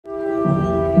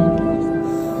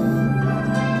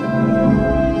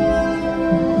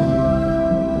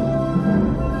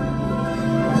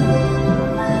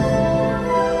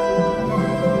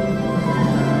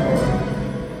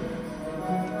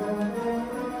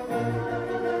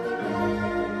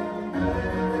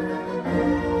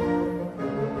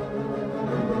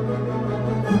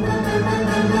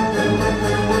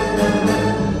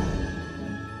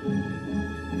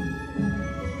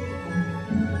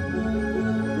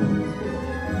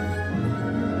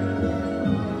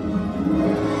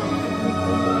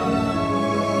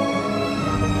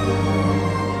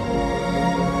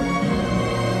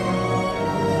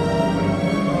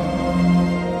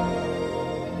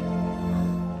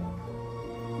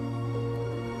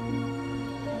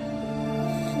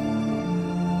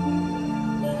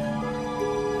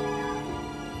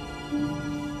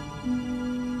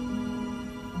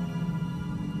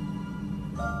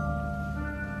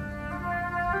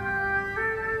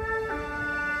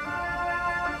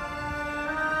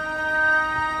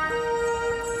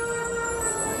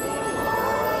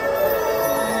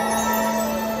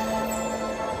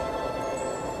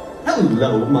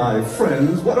Hello, my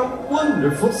friends. What a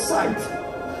wonderful sight.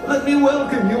 Let me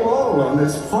welcome you all on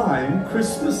this fine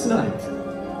Christmas night.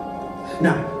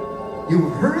 Now,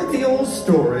 you've heard the old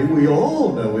story. We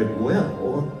all know it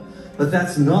well. But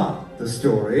that's not the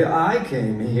story I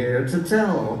came here to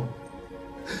tell.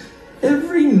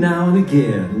 Every now and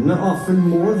again, often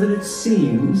more than it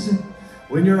seems,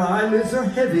 when your eyelids are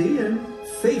heavy and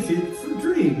fated for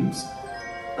dreams,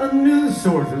 a new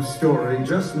sort of story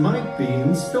just might be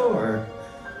in store.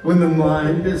 When the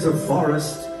mind is a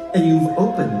forest and you've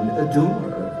opened a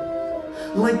door.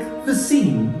 Like the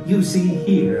scene you see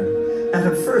here, at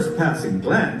a first passing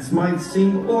glance might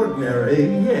seem ordinary,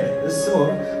 yes, or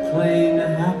plain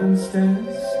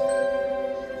happenstance.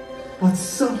 But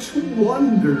such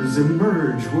wonders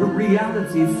emerge where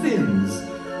reality thins,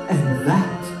 and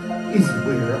that is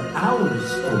where our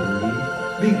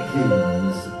story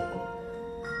begins.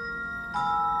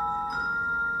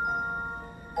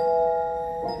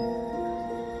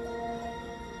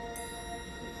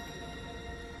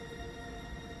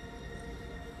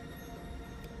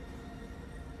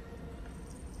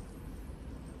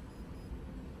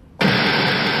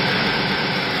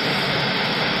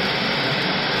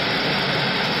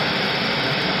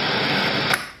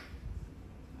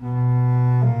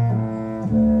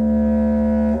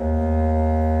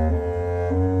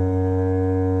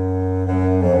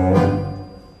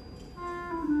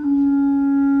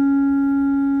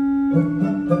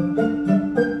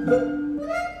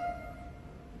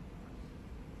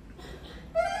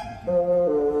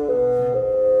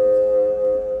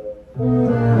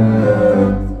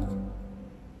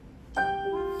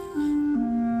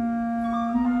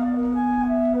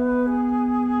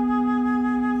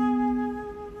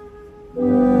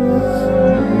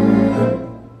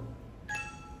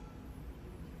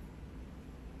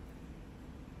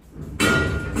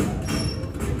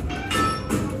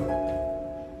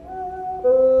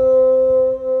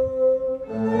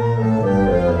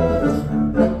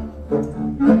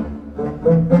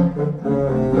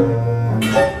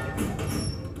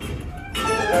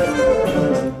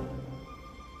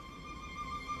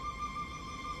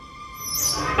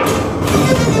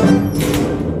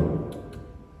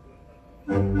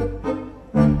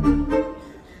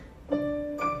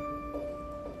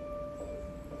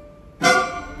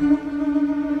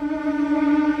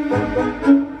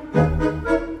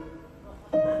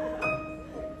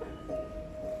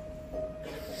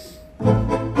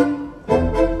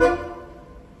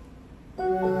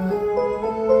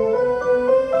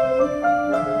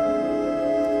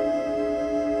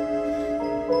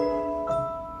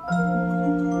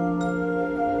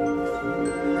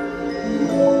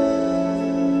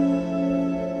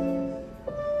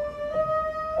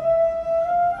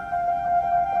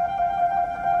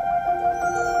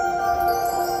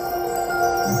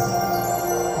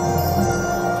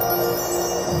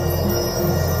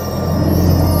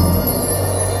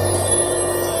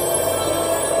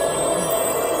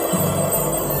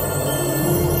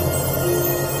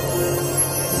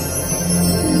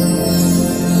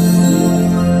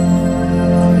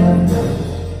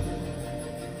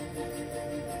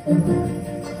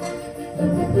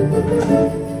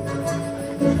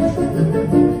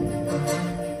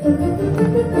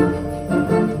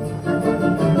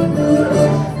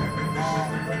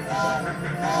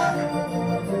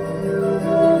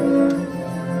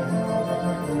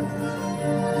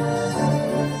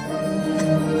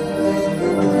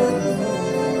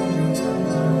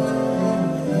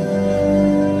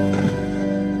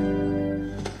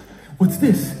 What's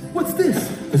this? What's this?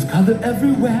 There's color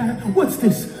everywhere. What's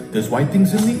this? There's white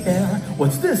things in the air.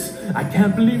 What's this? I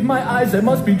can't believe my eyes. I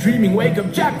must be dreaming. Wake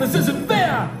up, Jack. This isn't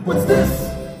fair. What's this?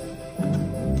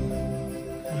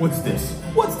 What's this?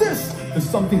 What's this? There's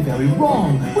something very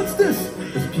wrong. What's this?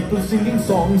 There's people singing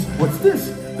songs. What's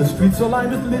this? The streets are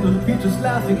lined with little creatures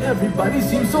laughing. Everybody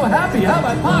seems so happy. Have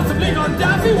I possibly gone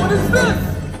daffy? What is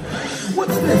this?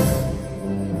 What's this?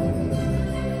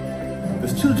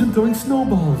 Children throwing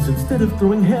snowballs instead of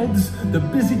throwing heads. They're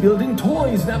busy building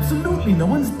toys and absolutely no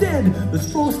one's dead.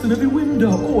 There's frost in every window.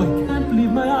 Oh, I can't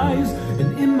believe my eyes.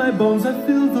 And in my bones I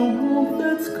feel the warmth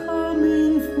that's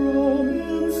coming from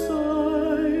inside.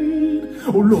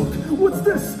 Oh, look, what's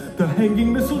this? They're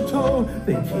hanging mistletoe.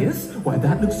 They kiss? Why,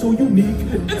 that looks so unique.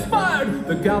 Inspired!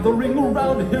 They're gathering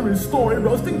around to hear his story,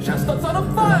 roasting chestnuts on a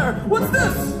fire. What's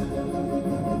this?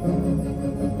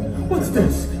 What's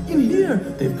this? In here,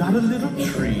 they've got a little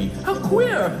tree. How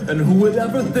queer! And who would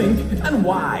ever think? And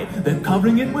why? They're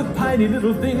covering it with tiny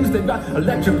little things. They've got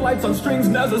electric lights on strings,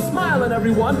 and there's a smile on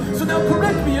everyone. So now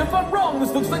correct me if I'm wrong.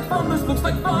 This looks like fun, this looks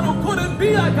like fun. Oh, could it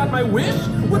be I got my wish?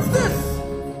 What's this?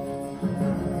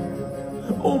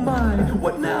 Oh my,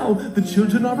 what now? The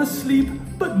children are asleep.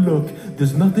 But look,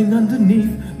 there's nothing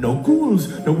underneath. No ghouls,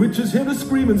 no witches here to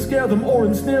scream and scare them or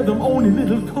ensnare them. Only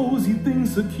little cozy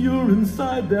things secure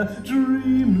inside their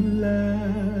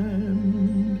dreamland.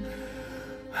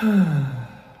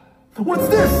 What's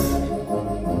this?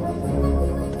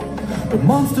 The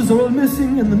monsters are all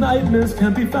missing and the nightmares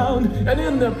can't be found. And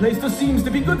in their place there seems to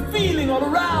be good feeling all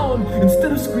around.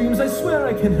 Instead of screams, I swear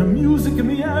I can hear music in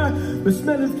the air. The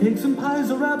smell of cakes and pies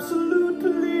are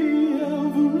absolutely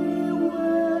everywhere.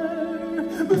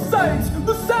 The sights,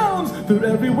 the sounds, they're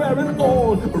everywhere and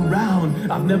all around.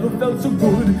 I've never felt so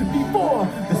good before.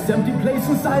 This empty place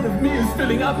inside of me is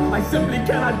filling up. I simply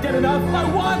cannot get enough. I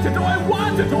want it, oh I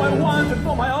want it, oh I want it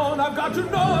for my own. I've got to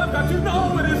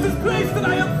know, it is this place that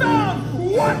I have found.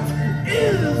 What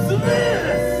is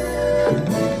this?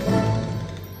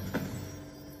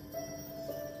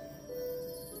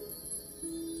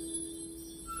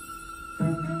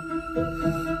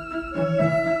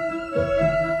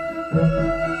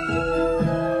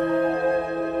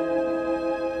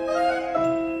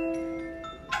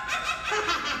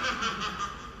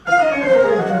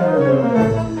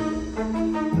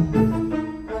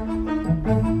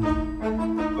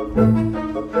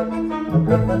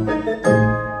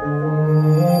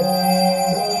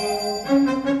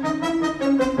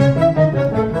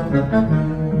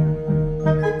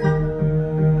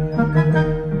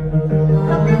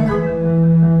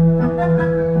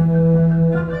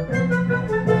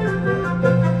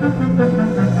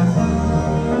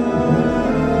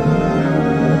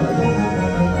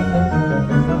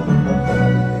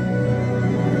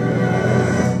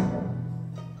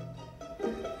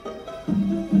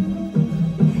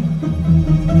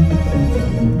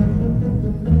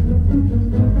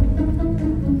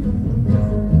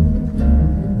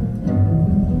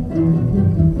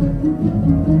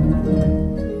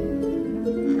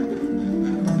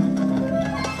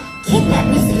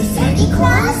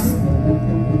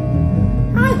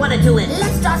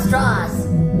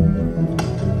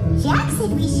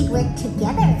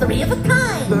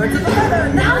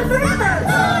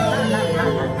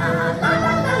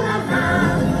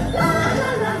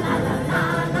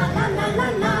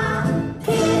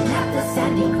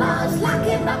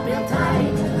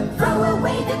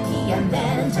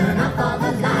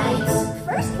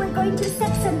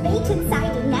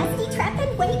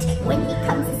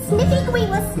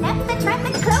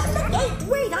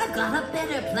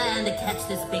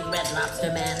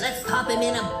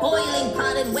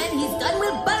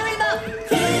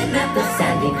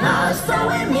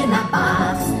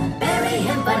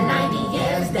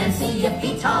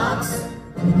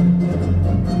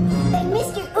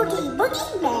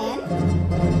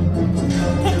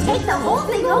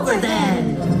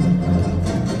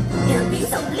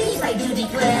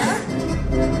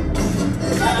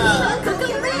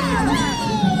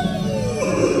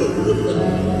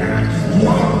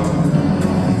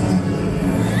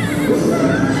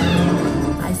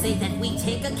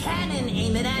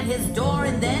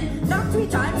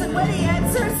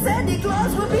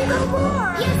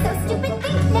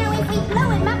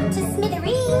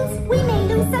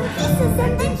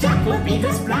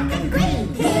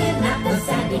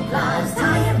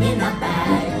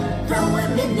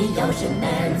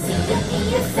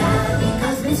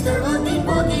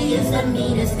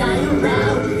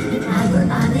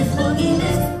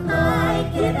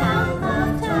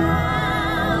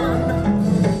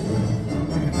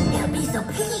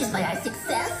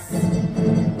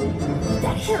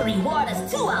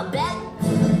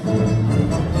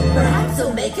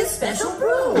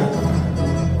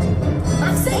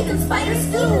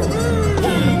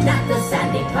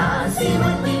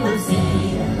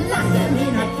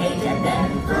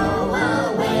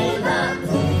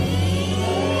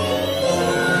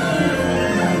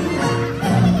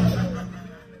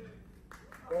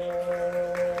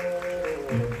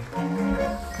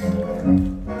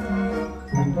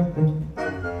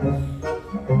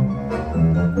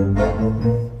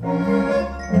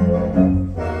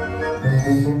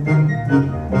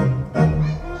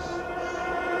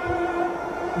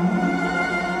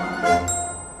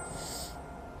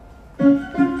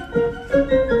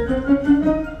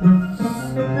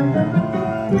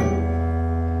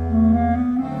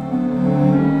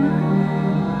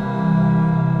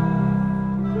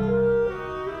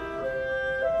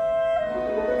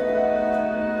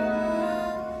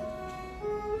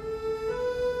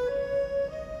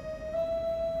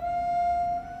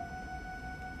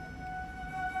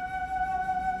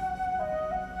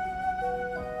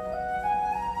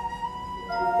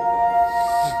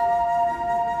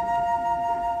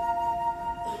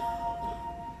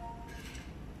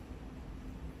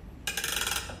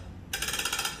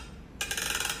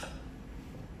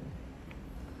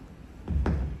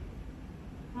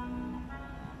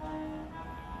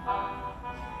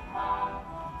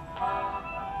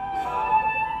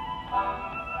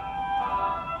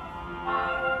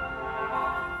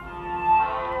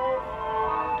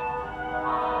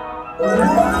 Well,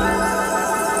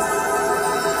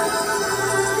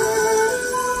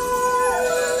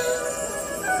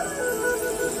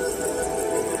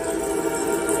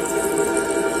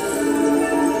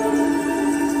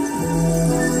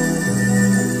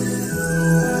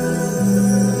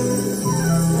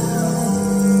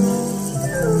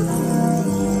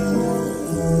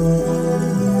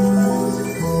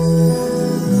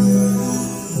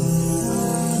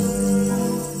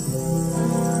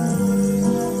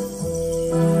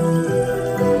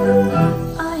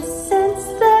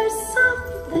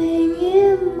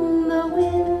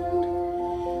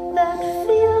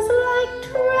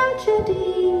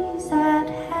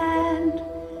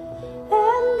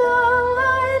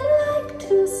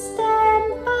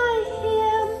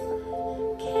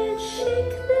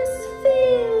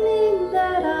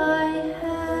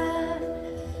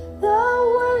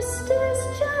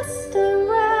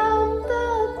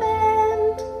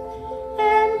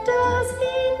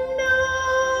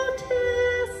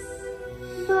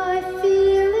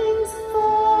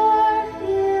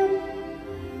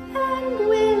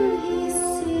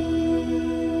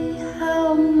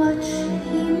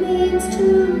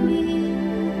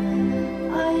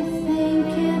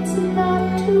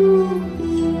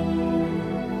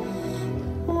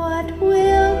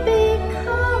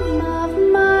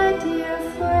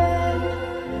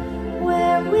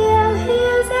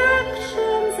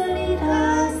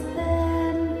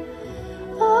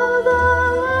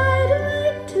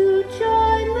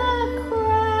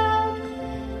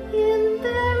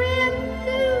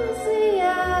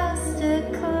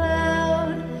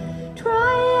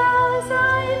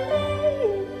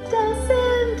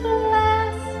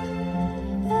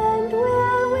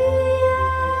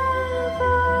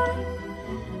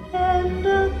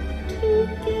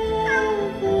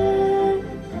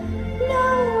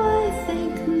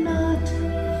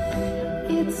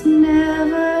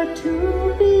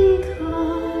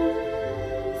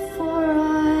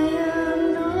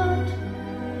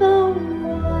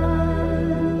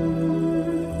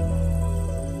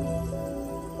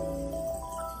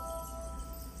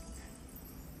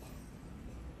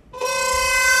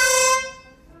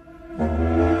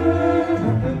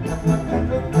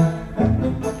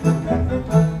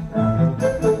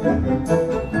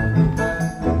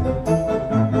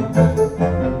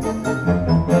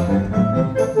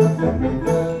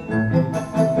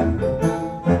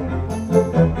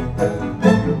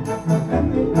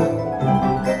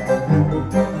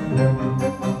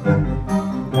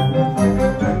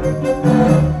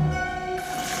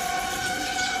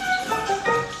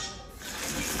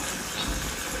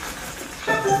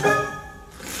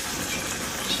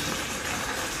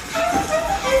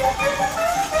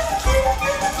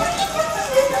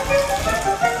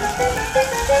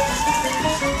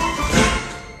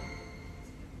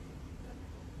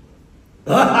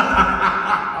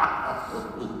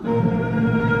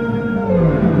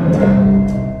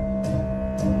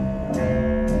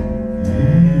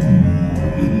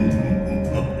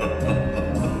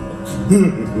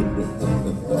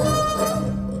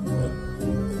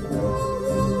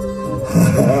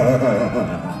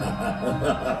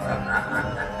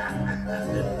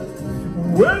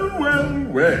 well,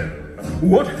 well,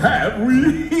 what have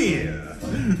we here?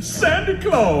 Santa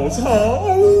Claus, huh?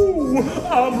 Oh,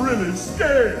 I'm really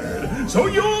scared. So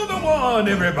you're the one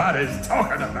everybody's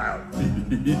talking about.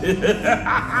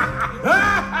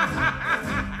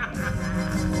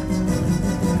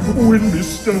 When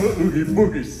Mr. Oogie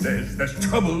Boogie says there's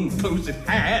trouble close at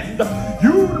hand,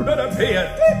 you'd better pay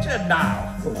attention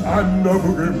now. I'm the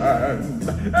boogeyman,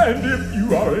 and if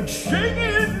you aren't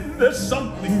shaking, there's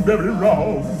something very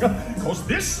wrong. 'Cause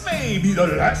this may be the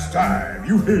last time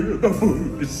you hear the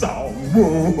boogie song.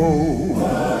 Whoa, whoa,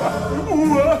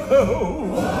 whoa.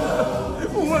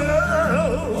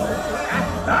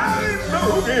 I'm the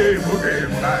Oogie Boogie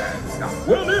Man.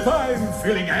 Well, if I'm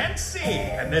feeling antsy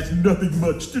and there's nothing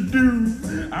much to do,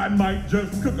 I might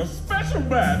just cook a special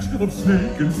batch of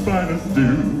snake and spider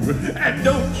stew. And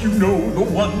don't you know the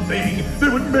one thing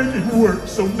that would make it work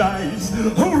so nice?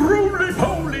 A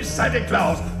roly-poly Santa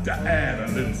Claus to add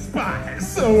a little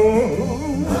spice. Oh,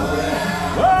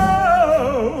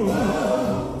 whoa,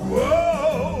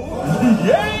 whoa,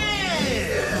 yeah!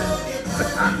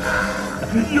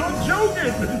 You're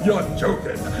joking! You're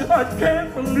joking! I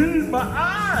can't believe my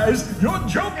eyes! You're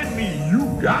joking me!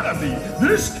 You gotta be!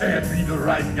 This can't be the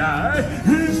right guy!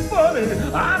 He's funny!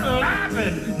 I'm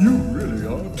laughing! You really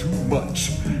are too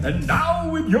much! And now,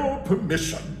 with your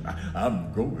permission,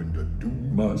 I'm going to do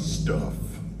my stuff.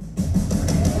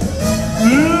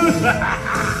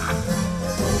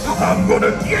 I'm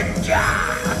gonna get ya!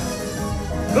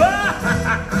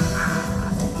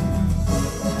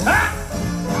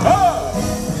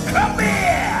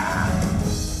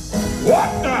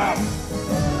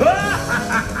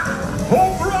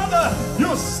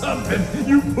 something?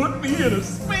 You put me in a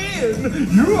spin.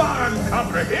 You aren't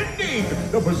comprehending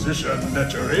the position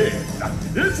that you're in.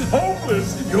 It's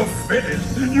hopeless. You're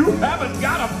finished. You haven't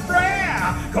got a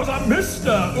prayer, cause I'm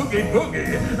Mr. Oogie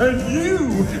Boogie, and you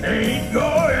ain't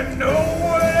going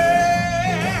nowhere.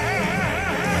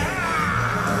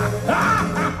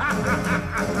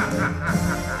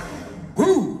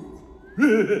 Woo!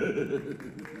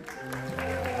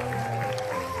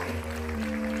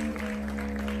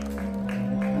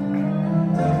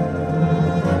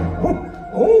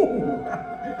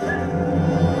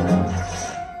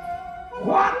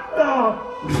 What the?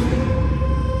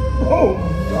 Oh,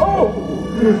 no!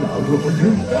 Now look what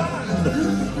you've done!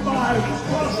 My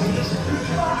son!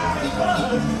 My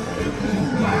son!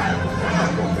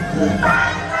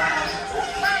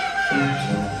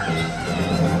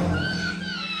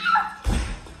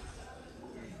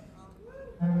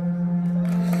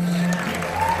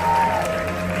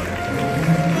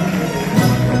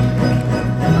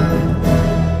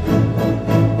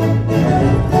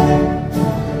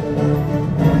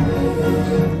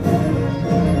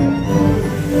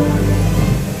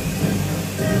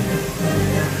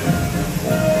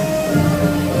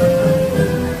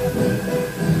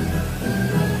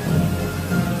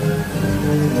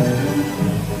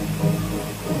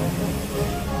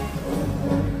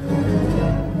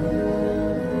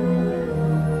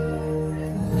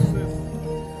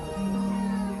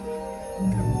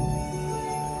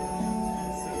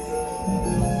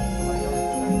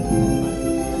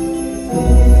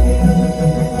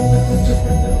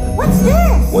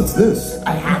 What's this?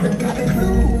 I haven't got a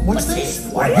clue. What's this?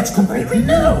 Why, it's completely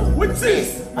new. What's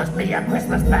this? Must be a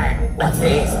Christmas bag. What's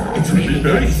this? It's really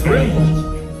very strange.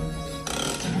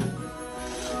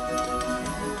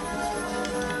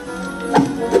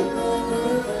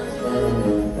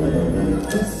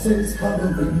 This is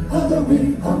Halloween,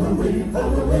 Halloween, Halloween,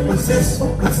 Halloween. What's this?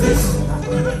 What's this?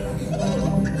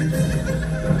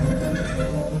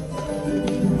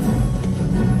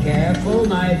 Careful,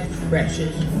 my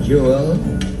precious jewel.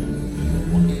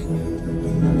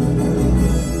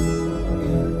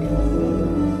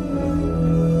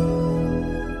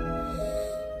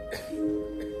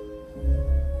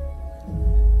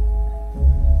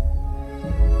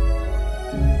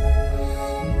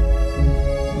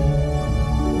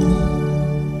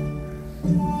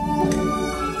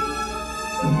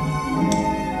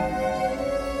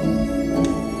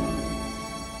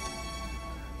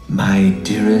 My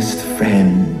dearest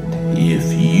friend,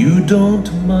 if you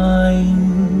don't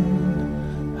mind,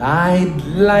 I'd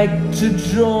like to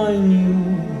join you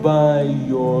by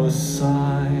your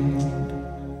side,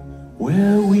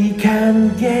 where we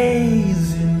can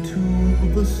gaze into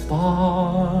the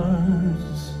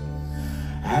stars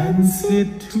and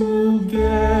sit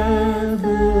together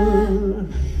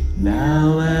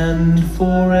now and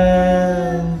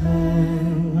forever.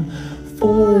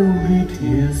 For it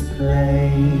is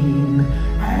plain,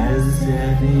 as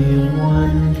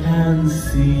anyone can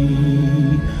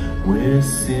see, we're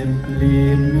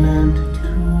simply meant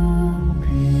to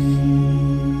be.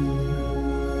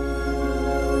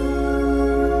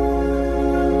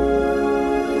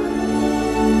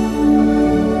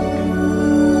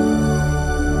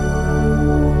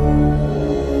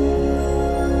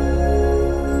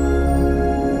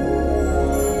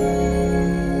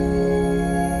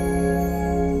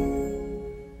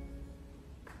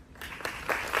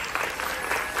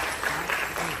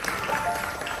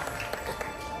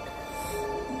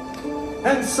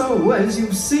 And so, as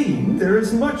you've seen, there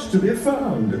is much to be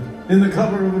found in the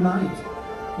cover of a night,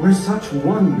 where such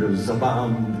wonders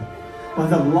abound. By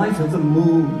the light of the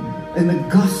moon, and the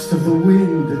gust of the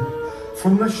wind,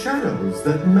 from the shadows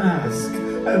that mask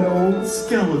an old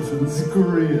skeleton's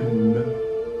grin.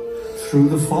 Through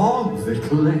the fog that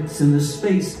collects in the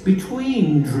space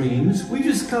between dreams, we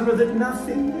discover that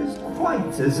nothing is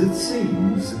quite as it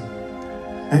seems.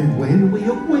 And when we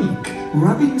awake,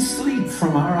 rubbing sleep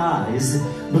from our eyes,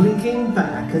 blinking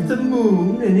back at the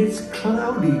moon in its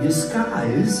cloudy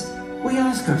disguise, we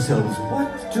ask ourselves,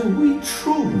 what do we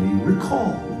truly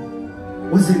recall?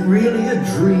 Was it really a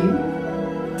dream?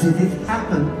 Did it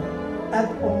happen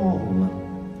at all?